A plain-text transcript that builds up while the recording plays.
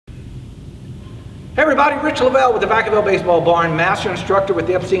Hey everybody, Rich Lovell with the Vacaville Baseball Barn, Master Instructor with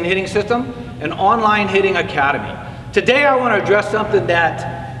the Epstein Hitting System, an online hitting academy. Today I want to address something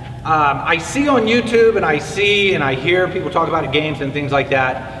that I see on YouTube and I hear people talk about at games and things like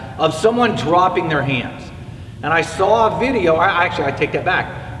that, of someone dropping their hands. And I saw a video, I take that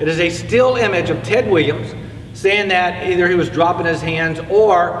back. It is a still image of Ted Williams saying that either he was dropping his hands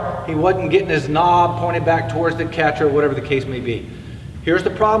or he wasn't getting his knob pointed back towards the catcher, whatever the case may be. Here's the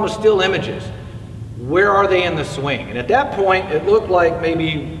problem with still images. Where are they in the swing? And at that point, it looked like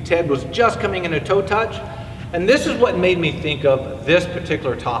maybe Ted was just coming in a toe touch. And this is what made me think of this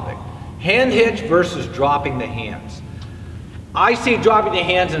particular topic. Hand hitch versus dropping the hands. I see dropping the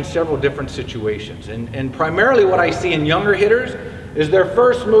hands in several different situations. And primarily what I see in younger hitters is their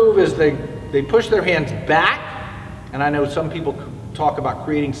first move is they push their hands back. And I know some people talk about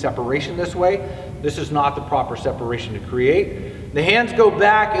creating separation this way. This is not the proper separation to create. The hands go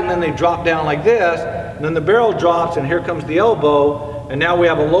back and then they drop down like this, and then the barrel drops and here comes the elbow, and now we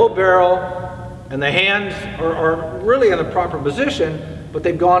have a low barrel and the hands are really in the proper position, but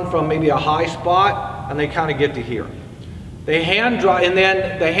they've gone from maybe a high spot and they kind of get to here. The hand drop, and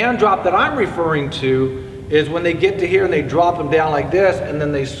then the hand drop that I'm referring to is when they get to here and they drop them down like this and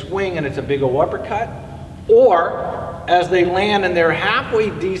then they swing and it's a big old uppercut, or as they land and they're halfway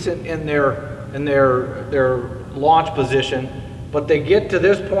decent in their launch position, but they get to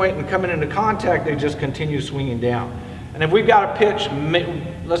this point and coming into contact, they just continue swinging down. And if we've got a pitch,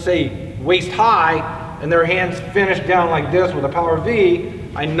 let's say waist high, and their hands finish down like this with a power V,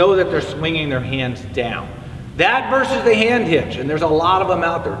 I know that they're swinging their hands down. That versus the hand hitch, and there's a lot of them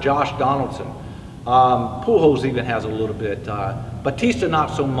out there. Josh Donaldson, Pujols even has a little bit, Batista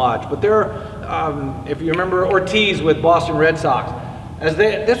not so much, but there, if you remember Ortiz with Boston Red Sox,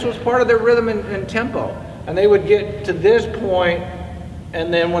 this was part of their rhythm and tempo. And they would get to this point,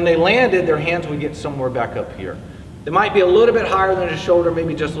 and then when they landed, their hands would get somewhere back up here. They might be a little bit higher than the shoulder,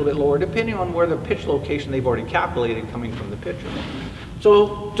 maybe just a little bit lower, depending on where the pitch location they've already calculated coming from the pitcher.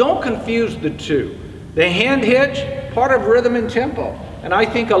 So don't confuse the two. The hand hitch, part of rhythm and tempo. And I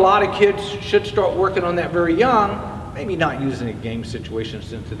think a lot of kids should start working on that very young, maybe not using it in game situations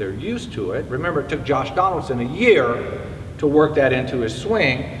since they're used to it. Remember, it took Josh Donaldson a year to work that into his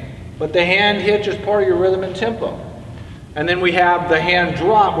swing. But the hand hitch is part of your rhythm and tempo. And then we have the hand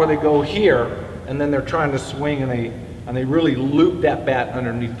drop where they go here, and then they're trying to swing and they really loop that bat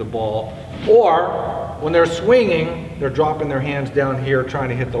underneath the ball. Or when they're swinging, they're dropping their hands down here trying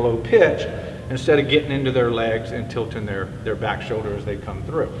to hit the low pitch instead of getting into their legs and tilting their back shoulder as they come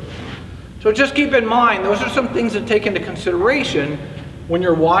through. So just keep in mind, those are some things to take into consideration when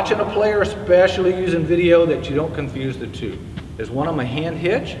you're watching a player, especially using video, that you don't confuse the two. Is one of them a hand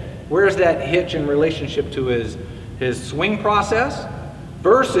hitch? Where's that hitch in relationship to his swing process?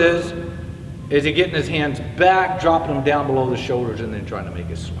 Versus, is he getting his hands back, dropping them down below the shoulders, and then trying to make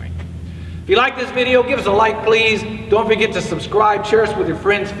his swing? If you like this video, give us a like, please. Don't forget to subscribe, share us with your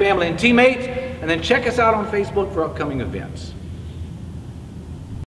friends, family, and teammates, and then check us out on Facebook for upcoming events.